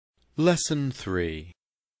Lesson 3.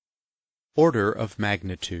 Order of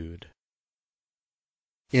Magnitude.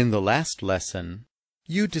 In the last lesson,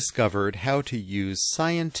 you discovered how to use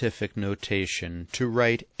scientific notation to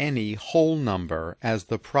write any whole number as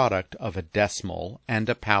the product of a decimal and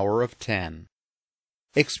a power of 10.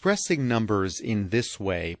 Expressing numbers in this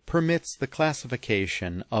way permits the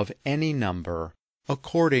classification of any number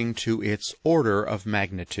according to its order of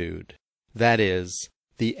magnitude, that is,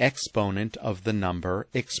 the exponent of the number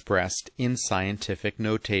expressed in scientific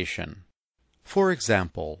notation. For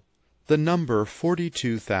example, the number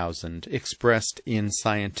 42,000 expressed in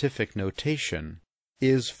scientific notation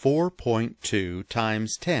is 4.2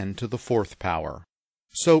 times 10 to the fourth power,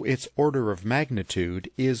 so its order of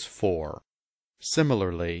magnitude is 4.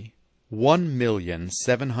 Similarly,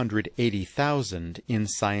 1,780,000 in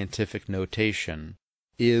scientific notation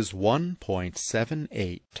is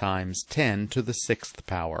 1.78 times 10 to the sixth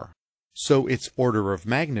power, so its order of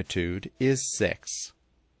magnitude is 6.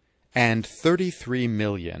 And 33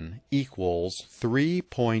 million equals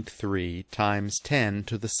 3.3 times 10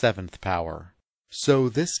 to the seventh power, so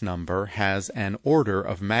this number has an order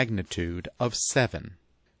of magnitude of 7.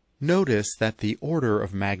 Notice that the order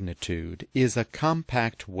of magnitude is a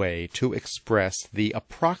compact way to express the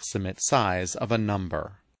approximate size of a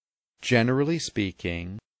number. Generally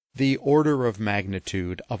speaking, the order of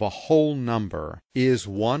magnitude of a whole number is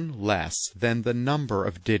 1 less than the number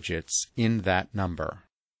of digits in that number.